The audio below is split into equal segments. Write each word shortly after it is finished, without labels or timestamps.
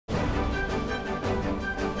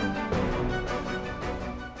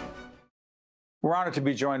We're honored to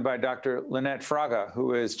be joined by Dr. Lynette Fraga,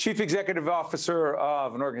 who is Chief Executive Officer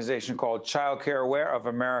of an organization called Child Care Aware of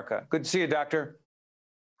America. Good to see you, Doctor.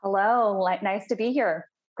 Hello, nice to be here.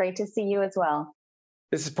 Great to see you as well.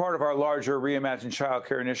 This is part of our larger Reimagine Child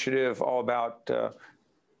Care initiative, all about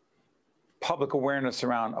public awareness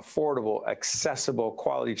around affordable, accessible,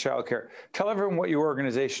 quality child care. Tell everyone what your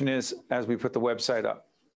organization is as we put the website up.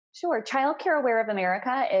 Sure. Child Care Aware of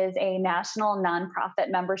America is a national nonprofit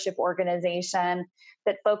membership organization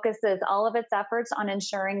that focuses all of its efforts on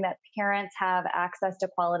ensuring that parents have access to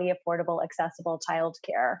quality, affordable, accessible child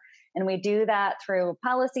care. And we do that through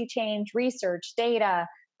policy change, research, data,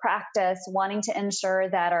 practice, wanting to ensure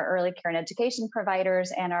that our early care and education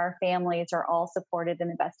providers and our families are all supported in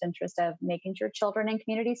the best interest of making sure children and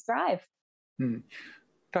communities thrive.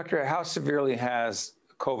 Doctor, how severely has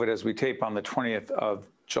COVID, as we tape on the 20th of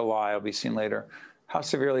July, I'll be seen later, how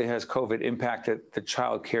severely has COVID impacted the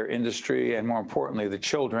child care industry and, more importantly, the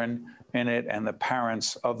children in it and the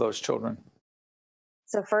parents of those children?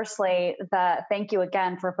 So firstly, thank you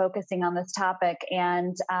again for focusing on this topic.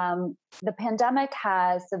 And the pandemic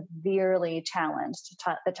has severely challenged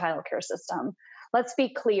the child care system. Let's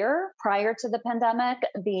be clear, prior to the pandemic,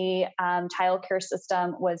 the child care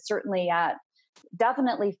system was certainly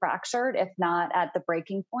definitely fractured, if not at the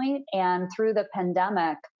breaking point. And through the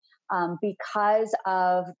pandemic, because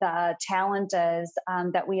of the challenges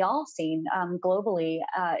that we all seen globally,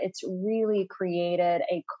 it's really created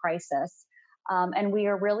a crisis. And we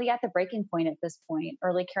are really at the breaking point at this point.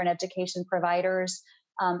 Early care and education providers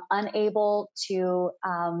unable to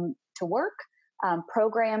work,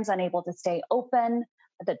 programs unable to stay open,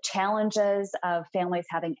 the challenges of families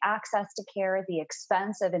having access to care, the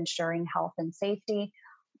expense of ensuring health and safety,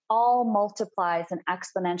 all multiplies and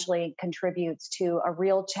exponentially contributes to a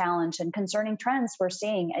real challenge and concerning trends we're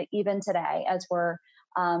seeing even today as we're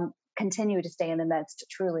continue to stay in the midst,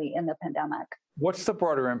 truly, in the pandemic. What's the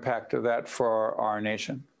broader impact of that for our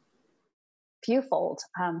nation? Fewfold.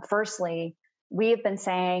 Firstly, we have been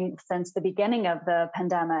saying since the beginning of the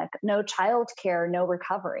pandemic, no child care, no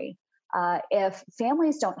recovery. If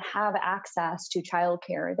families don't have access to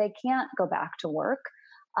childcare, they can't go back to work.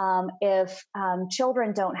 If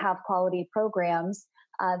children don't have quality programs,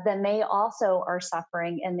 then they also are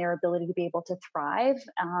suffering in their ability to be able to thrive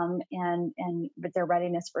and with their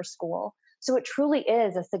readiness for school. So it truly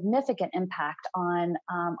is a significant impact on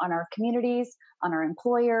our communities, on our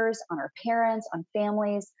employers, on our parents, on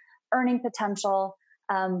families, earning potential.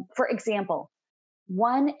 For example,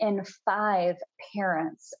 1 in 5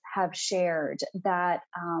 parents have shared that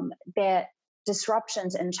that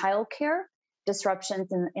disruptions in childcare, disruptions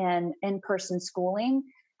in in-person schooling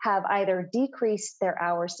have either decreased their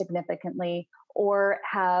hours significantly or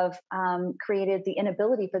have created the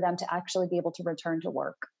inability for them to actually be able to return to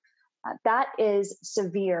work. That is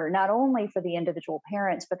severe, not only for the individual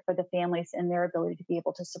parents, but for the families and their ability to be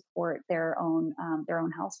able to support their own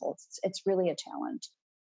households. It's really a challenge.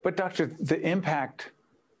 But Doctor, the impact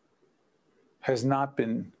has not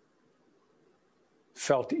been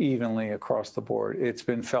felt evenly across the board. It's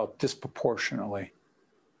been felt disproportionately.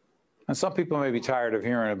 And some people may be tired of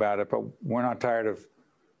hearing about it, but we're not tired of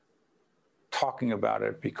talking about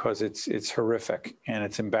it because it's horrific and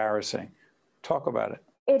it's embarrassing. Talk about it.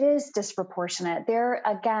 It is disproportionate. There,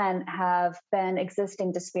 again, have been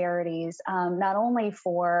existing disparities, not only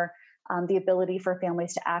for the ability for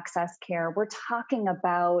families to access care. We're talking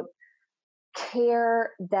about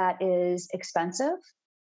care that is expensive,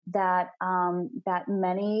 that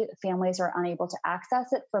many families are unable to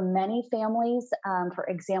access it. For many families, for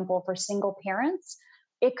example, for single parents,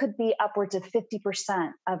 it could be upwards of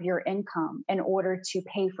 50% of your income in order to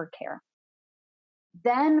pay for care.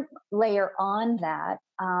 Then layer on that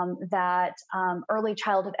early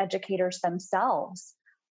childhood educators themselves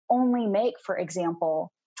only make, for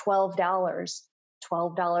example,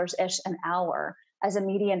 $12-ish an hour as a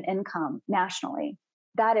median income nationally.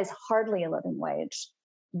 That is hardly a living wage.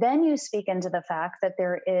 Then you speak into the fact that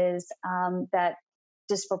there is that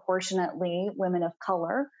disproportionately women of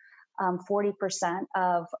color, 40%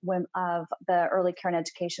 of the early care and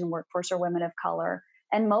education workforce are women of color.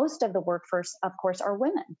 And most of the workforce, of course, are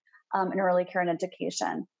women in early care and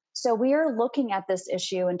education. So we are looking at this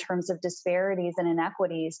issue in terms of disparities and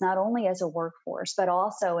inequities, not only as a workforce, but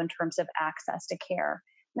also in terms of access to care.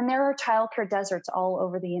 And there are childcare deserts all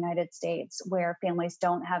over the United States where families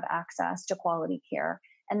don't have access to quality care.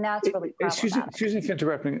 And that's really problematic. Excuse me for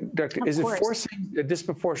interrupting, Doctor. Is it forcing a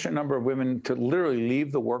disproportionate number of women to literally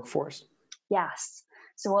leave the workforce? Yes.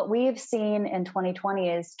 So what we've seen in 2020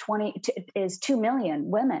 is 2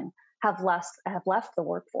 million women have left the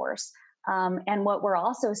workforce. And what we're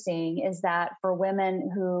also seeing is that for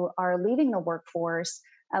women who are leaving the workforce,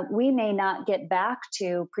 we may not get back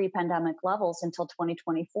to pre-pandemic levels until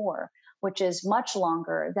 2024, which is much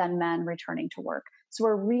longer than men returning to work. So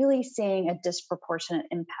we're really seeing a disproportionate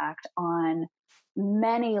impact on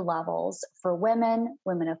many levels for women,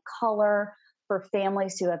 women of color, for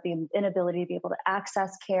families who have the inability to be able to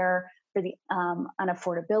access care, for the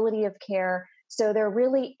unaffordability of care. So there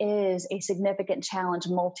really is a significant challenge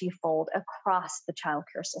multifold across the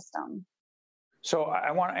childcare system. So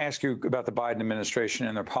I want to ask you about the Biden administration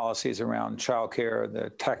and their policies around childcare, the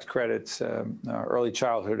tax credits, early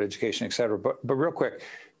childhood education, et cetera. But real quick,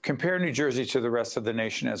 compare New Jersey to the rest of the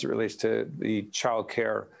nation as it relates to the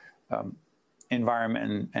childcare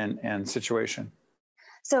environment and situation.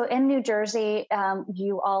 So in New Jersey,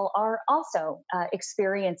 you all are also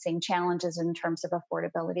experiencing challenges in terms of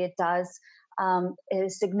affordability. It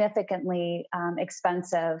is significantly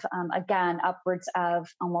expensive. Again, upwards of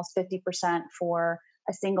almost 50% for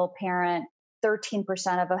a single parent,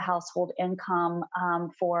 13% of a household income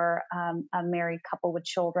for a married couple with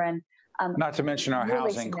children. Not to mention our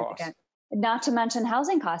really housing costs. Not to mention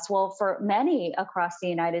housing costs. Well, for many across the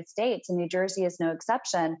United States, and New Jersey is no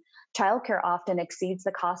exception, childcare often exceeds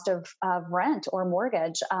the cost of rent or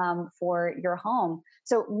mortgage for your home.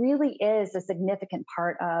 So it really is a significant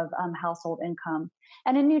part of household income.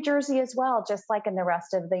 And in New Jersey as well, just like in the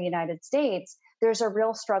rest of the United States, there's a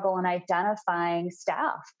real struggle in identifying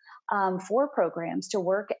staff for programs to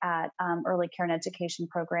work at early care and education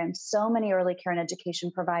programs. So many early care and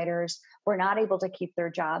education providers were not able to keep their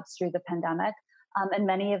jobs through the pandemic. And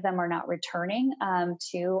many of them are not returning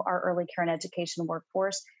to our early care and education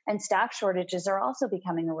workforce. And staff shortages are also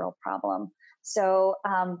becoming a real problem. So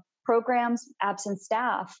programs, absent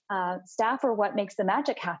staff, staff are what makes the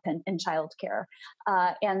magic happen in childcare.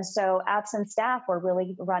 And so absent staff, we're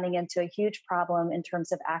really running into a huge problem in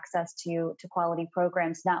terms of access to quality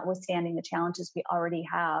programs, notwithstanding the challenges we already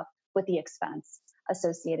have with the expense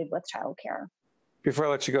associated with childcare. Before I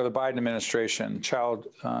let you go, the Biden administration,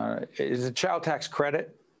 is it child tax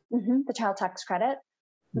credit? Mm-hmm, the child tax credit.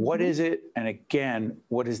 What is it? And again,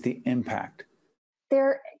 what is the impact?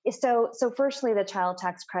 So firstly, the child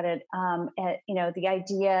tax credit, the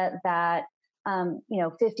idea that,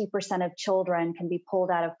 50% of children can be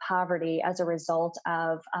pulled out of poverty as a result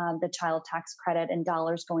of the child tax credit and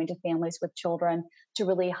dollars going to families with children to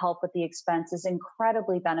really help with the expense is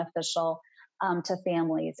incredibly beneficial to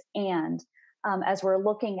families. And as we're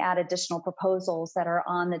looking at additional proposals that are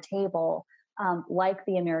on the table, like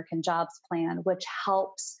the American Jobs Plan, which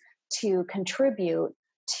helps to contribute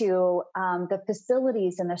to the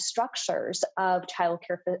facilities and the structures of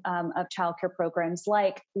childcare programs,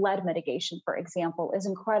 like lead mitigation, for example, is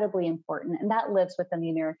incredibly important, and that lives within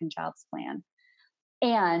the American Jobs Plan.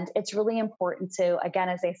 And it's really important to, again,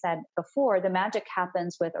 as I said before, the magic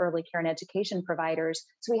happens with early care and education providers,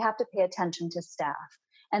 so we have to pay attention to staff.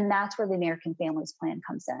 And that's where the American Families Plan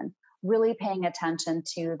comes in, really paying attention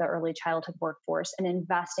to the early childhood workforce and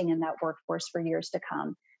investing in that workforce for years to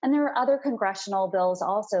come. And there are other congressional bills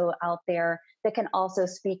also out there that can also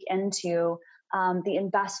speak into the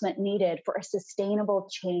investment needed for a sustainable,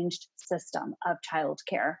 changed system of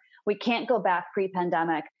childcare. We can't go back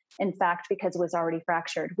pre-pandemic, in fact, because it was already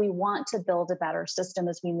fractured. We want to build a better system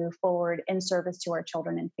as we move forward in service to our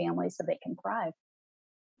children and families so they can thrive.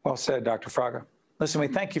 Well said, Dr. Fraga. Listen, we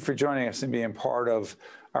thank you for joining us and being part of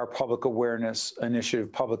our public awareness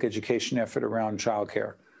initiative, public education effort around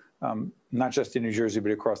childcare, not just in New Jersey,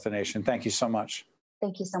 but across the nation. Thank you so much.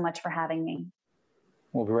 Thank you so much for having me.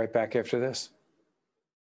 We'll be right back after this.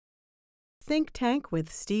 Think Tank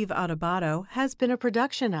with Steve Adubato has been a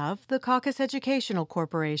production of the Caucus Educational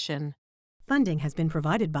Corporation. Funding has been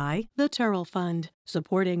provided by the Turrell Fund,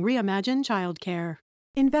 supporting Reimagine Childcare,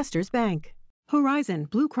 Investors Bank, Horizon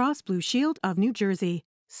Blue Cross Blue Shield of New Jersey,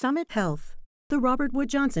 Summit Health, the Robert Wood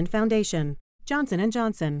Johnson Foundation, Johnson &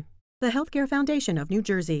 Johnson, the Healthcare Foundation of New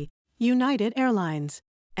Jersey, United Airlines,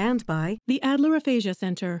 and by the Adler Aphasia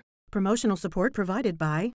Center. Promotional support provided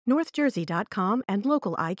by NorthJersey.com and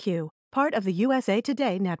Local IQ, part of the USA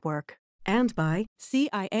Today network, and by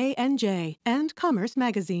CIANJ and Commerce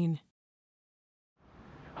Magazine.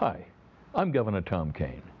 Hi, I'm Governor Tom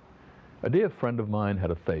Kean. A dear friend of mine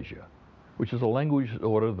had aphasia, which is a language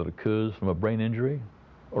disorder that occurs from a brain injury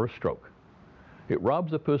or a stroke. It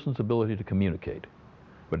robs a person's ability to communicate,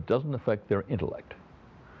 but it doesn't affect their intellect.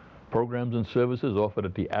 Programs and services offered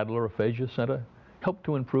at the Adler Aphasia Center help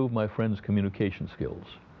to improve my friend's communication skills,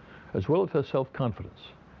 as well as her self-confidence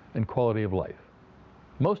and quality of life.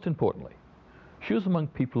 Most importantly, she was among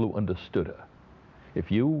people who understood her.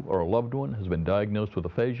 If you or a loved one has been diagnosed with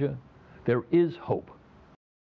aphasia, There is hope.